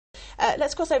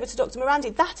Let's cross over to Dr.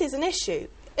 Marandi. That is an issue,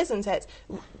 isn't it,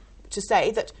 to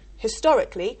say that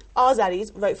historically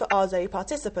Azaris vote for Azari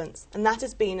participants, and that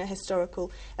has been a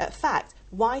historical fact.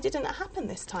 Why didn't it happen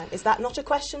this time? Is that not a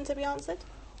question to be answered?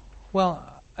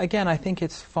 Well, again, I think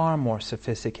it's far more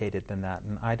sophisticated than that,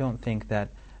 and I don't think that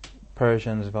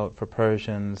Persians vote for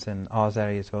Persians and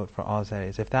Azaris vote for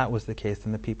Azaris. If that was the case,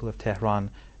 then the people of Tehran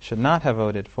should not have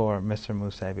voted for Mr.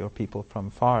 Mousavi or people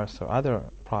from Fars or other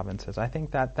provinces. I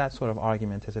think that that sort of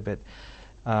argument is a bit,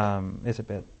 I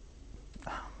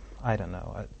don't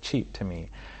know, cheap to me.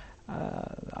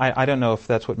 I don't know if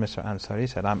that's what Mr. Ansari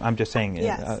said. I'm just saying.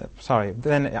 Yes. Sorry.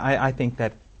 Then I think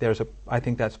that there's a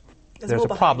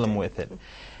problem with it.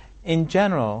 In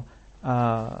general,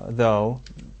 though,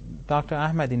 Dr.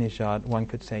 Ahmadinejad, one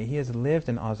could say, he has lived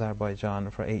in Azerbaijan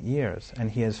for 8 years,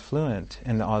 and he is fluent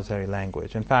in the Azeri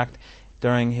language. In fact,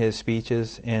 during his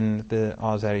speeches in the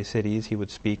Azeri cities, he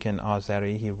would speak in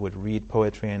Azeri, he would read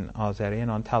poetry in Azeri, and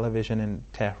on television in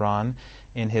Tehran,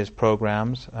 in his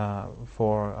programs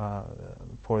for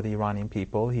the Iranian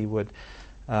people, he would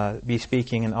be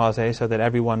speaking in Azeri so that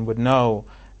everyone would know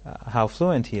how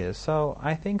fluent he is. So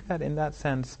I think that in that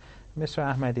sense, Mr.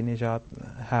 Ahmadinejad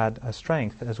had a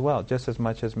strength as well, just as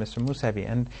much as Mr. Mousavi.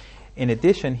 And in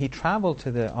addition, he traveled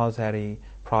to the Azeri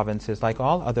provinces like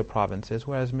all other provinces,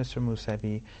 whereas Mr.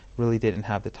 Mousavi really didn't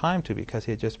have the time to because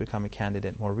he had just become a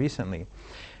candidate more recently.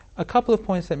 A couple of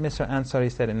points that Mr.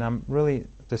 Ansari said, and I'm really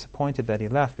disappointed that he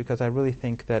left because I really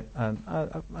think that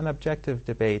an objective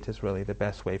debate is really the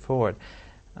best way forward.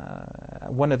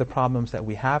 One of the problems that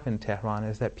we have in Tehran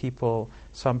is that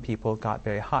some people got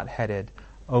very hot-headed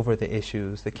over the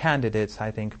issues. The candidates,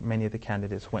 I think many of the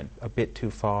candidates went a bit too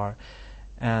far.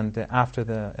 And after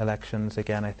the elections,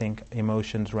 again, I think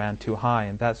emotions ran too high.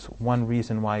 And that's one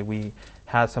reason why we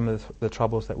had some of the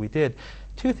troubles that we did.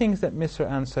 Two things that Mr.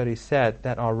 Ansari said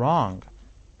that are wrong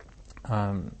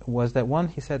was that one,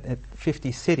 he said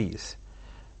 50 cities,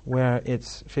 where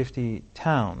it's 50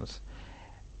 towns.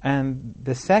 And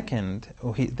the second,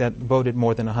 that voted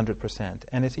more than 100%.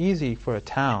 And it's easy for a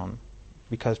town,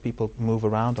 because people move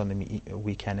around on the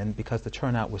weekend and because the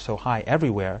turnout was so high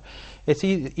everywhere, it's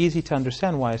easy to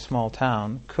understand why a small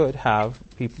town could have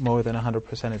more than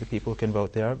 100% of the people who can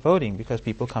vote there voting, because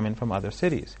people come in from other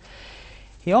cities.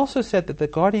 He also said that the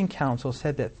Guardian Council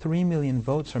said that 3 million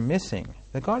votes are missing.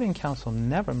 The Guardian Council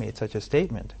never made such a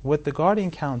statement. What the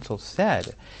Guardian Council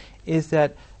said is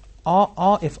that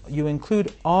if you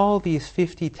include all these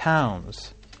 50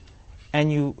 towns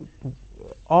and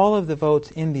all of the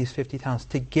votes in these 50 towns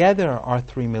together are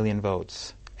 3 million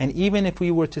votes. And even if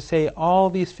we were to say all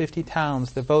these 50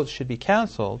 towns, the votes should be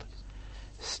cancelled,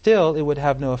 still it would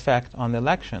have no effect on the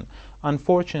election.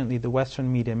 Unfortunately, the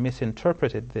Western media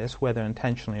misinterpreted this, whether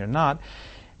intentionally or not,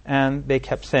 and they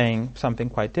kept saying something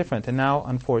quite different. And now,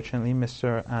 unfortunately,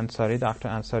 Mr. Ansari, Dr.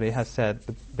 Ansari, has said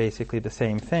basically the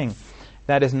same thing.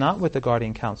 That is not what the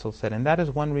Guardian Council said, and that is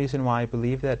one reason why I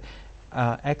believe that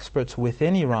experts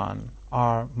within Iran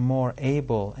are more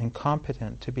able and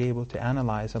competent to be able to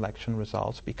analyze election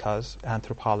results, because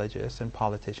anthropologists and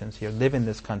politicians here live in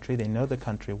this country, they know the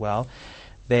country well,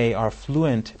 they are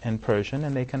fluent in Persian,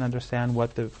 and they can understand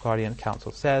what the Guardian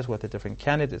Council says, what the different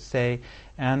candidates say,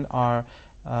 and are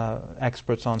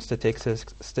experts on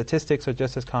statistics are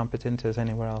just as competent as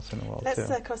anywhere else in the world.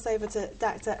 Let's cross over to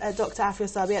Dr.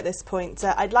 Afrasiabi at this point.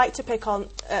 I'd like to pick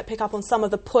up on some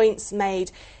of the points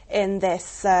made in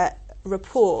this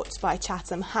report by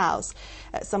Chatham House,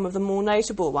 some of the more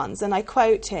notable ones. And I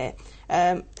quote here,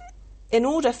 in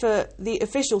order for the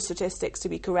official statistics to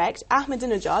be correct,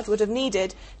 Ahmadinejad would have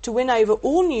needed to win over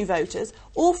all new voters,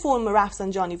 all former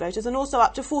Rafsanjani voters, and also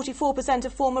up to 44%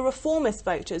 of former reformist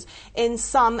voters in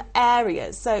some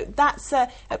areas. So that's a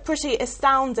pretty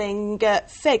astounding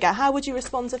figure. How would you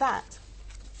respond to that?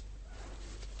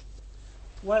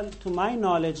 Well, to my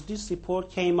knowledge, this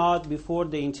report came out before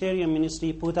the Interior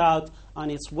Ministry put out on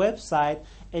its website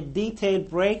a detailed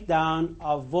breakdown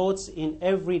of votes in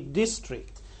every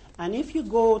district. And if you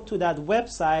go to that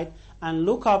website and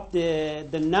look up the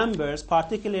numbers,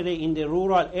 particularly in the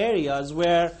rural areas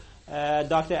where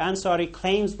Dr. Ansari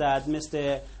claims that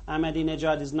Mr.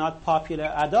 Ahmadinejad is not popular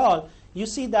at all, you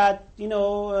see that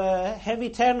heavy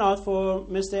turnout for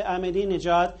Mr.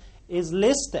 Ahmadinejad is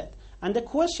listed. And the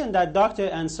question that Dr.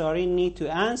 Ansari need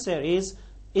to answer is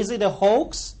it a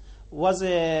hoax? Was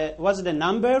it a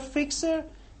number fixer?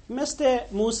 Mr.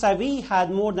 Mousavi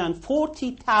had more than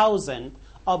 40,000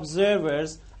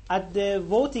 observers at the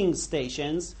voting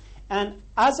stations, and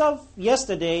as of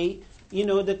yesterday,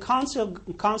 the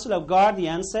Council of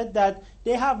Guardians said that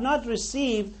they have not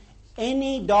received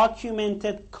any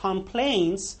documented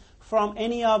complaints from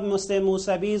any of Mr.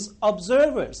 Mousavi's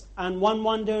observers, and one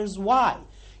wonders why.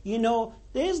 You know,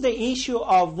 there's the issue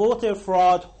of voter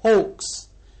fraud hoax.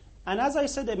 And as I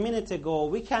said a minute ago,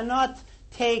 we cannot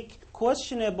take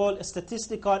questionable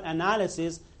statistical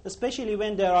analysis, especially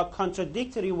when there are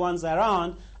contradictory ones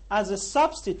around, as a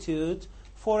substitute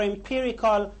for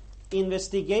empirical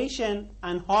investigation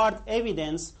and hard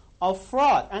evidence of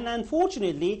fraud. And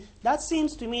unfortunately, that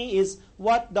seems to me is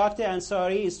what Dr.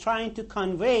 Ansari is trying to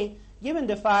convey, given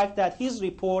the fact that his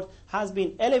report has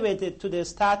been elevated to the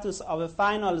status of a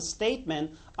final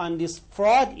statement on this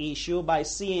fraud issue by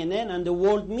CNN and the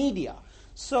world media.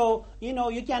 So, you know,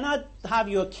 you cannot have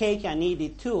your cake and eat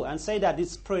it too and say that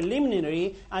it's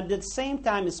preliminary and at the same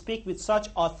time speak with such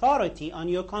authority on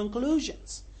your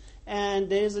conclusions. And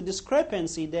there is a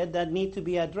discrepancy there that needs to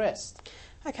be addressed.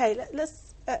 Okay,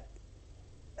 let's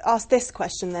ask this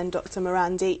question then, Dr.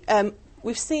 Marandi.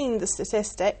 We've seen the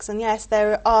statistics, and yes,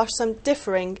 there are some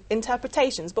differing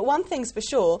interpretations. But one thing's for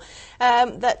sure,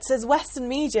 that as Western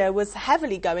media was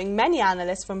heavily going, many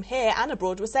analysts from here and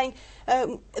abroad were saying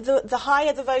the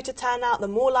higher the voter turnout, the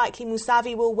more likely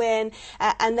Mousavi will win.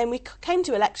 And then we came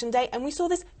to election day, and we saw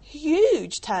this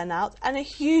huge turnout and a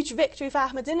huge victory for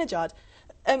Ahmadinejad.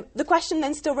 The question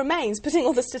then still remains, putting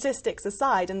all the statistics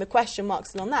aside and the question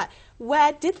marks on that,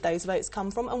 where did those votes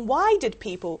come from, and why did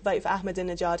people vote for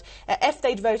Ahmadinejad if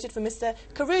they'd voted for Mr.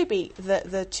 Karoubi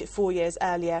the 4 years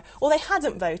earlier, or they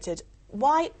hadn't voted?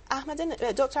 Why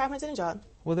Dr. Ahmadinejad?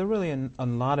 Well, there are really a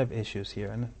lot of issues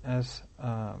here, and as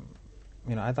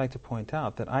you know, I'd like to point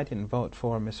out that I didn't vote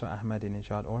for Mr.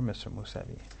 Ahmadinejad or Mr.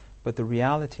 Mousavi. But the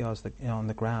reality on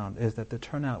the ground is that the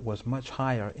turnout was much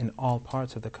higher in all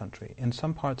parts of the country. In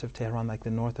some parts of Tehran, like the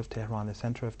north of Tehran, the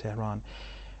center of Tehran,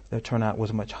 the turnout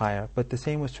was much higher. But the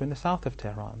same was true in the south of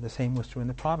Tehran. The same was true in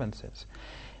the provinces.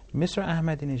 Mr.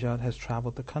 Ahmadinejad has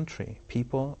traveled the country.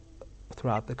 People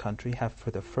throughout the country have for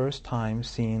the first time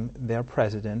seen their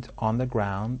president on the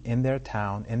ground, in their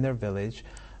town, in their village,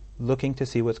 looking to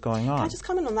see what's going on. Can I just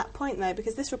comment on that point, though,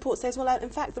 because this report says, well, in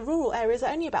fact, the rural areas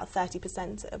are only about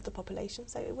 30% of the population,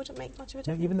 so it wouldn't make much of a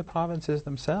difference. Even the provinces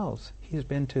themselves. He's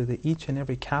been to each and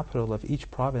every capital of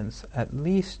each province at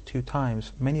least 2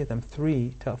 times, many of them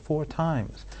 3 to 4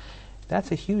 times.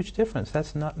 That's a huge difference.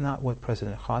 That's not what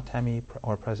President Khatami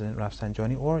or President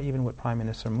Rafsanjani or even what Prime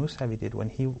Minister Mousavi did when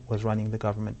he was running the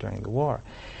government during the war.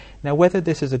 Now, whether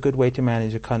this is a good way to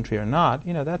manage a country or not,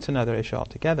 you know, that's another issue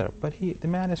altogether. But the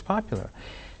man is popular.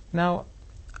 Now,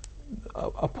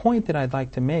 a point that I'd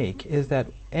like to make is that,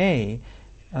 in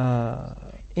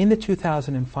the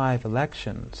 2005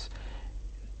 elections,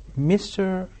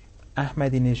 Mr.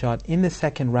 Ahmadinejad, in the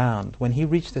second round, when he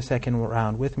reached the second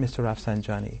round with Mr.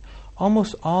 Rafsanjani,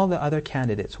 almost all the other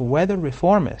candidates, whether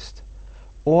reformist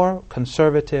or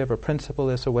conservative or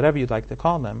principalist or whatever you'd like to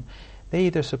call them, they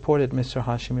either supported Mr.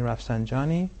 Hashemi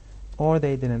Rafsanjani or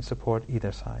they didn't support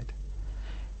either side.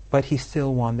 But he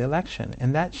still won the election.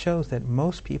 And that shows that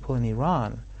most people in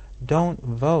Iran don't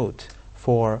vote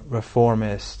for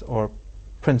reformists or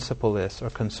principalists or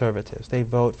conservatives. They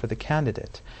vote for the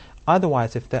candidate.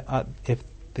 Otherwise, if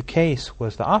the case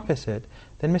was the opposite,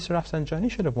 then Mr.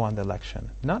 Rafsanjani should have won the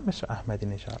election, not Mr.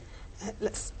 Ahmadinejad.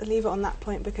 Let's leave it on that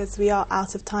point because we are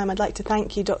out of time. I'd like to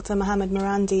thank you, Dr. Mohammad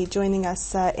Marandi, joining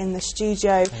us in the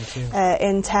studio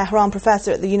in Tehran,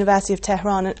 professor at the University of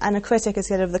Tehran and a critic as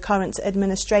head of the current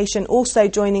administration. Also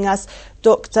joining us,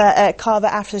 Dr. Kaveh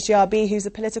Afrasiabi, who's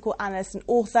a political analyst and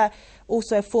author,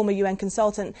 also a former UN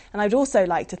consultant. And I'd also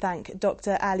like to thank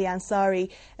Dr. Ali Ansari,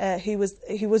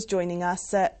 who was joining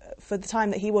us for the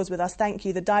time that he was with us. Thank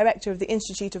you, the director of the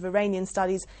Institute of Iranian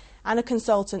Studies and a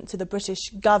consultant to the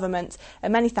British government.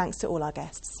 And many thanks to all our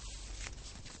guests.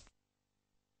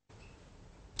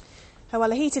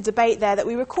 Well, a heated debate there that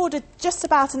we recorded just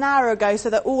about an hour ago so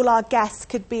that all our guests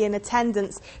could be in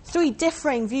attendance. 3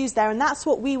 differing views there, and that's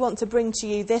what we want to bring to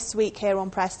you this week here on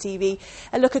Press TV.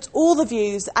 A look at all the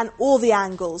views and all the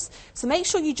angles. So make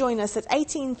sure you join us at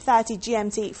 18:30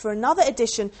 GMT for another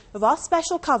edition of our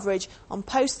special coverage on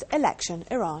post-election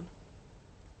Iran.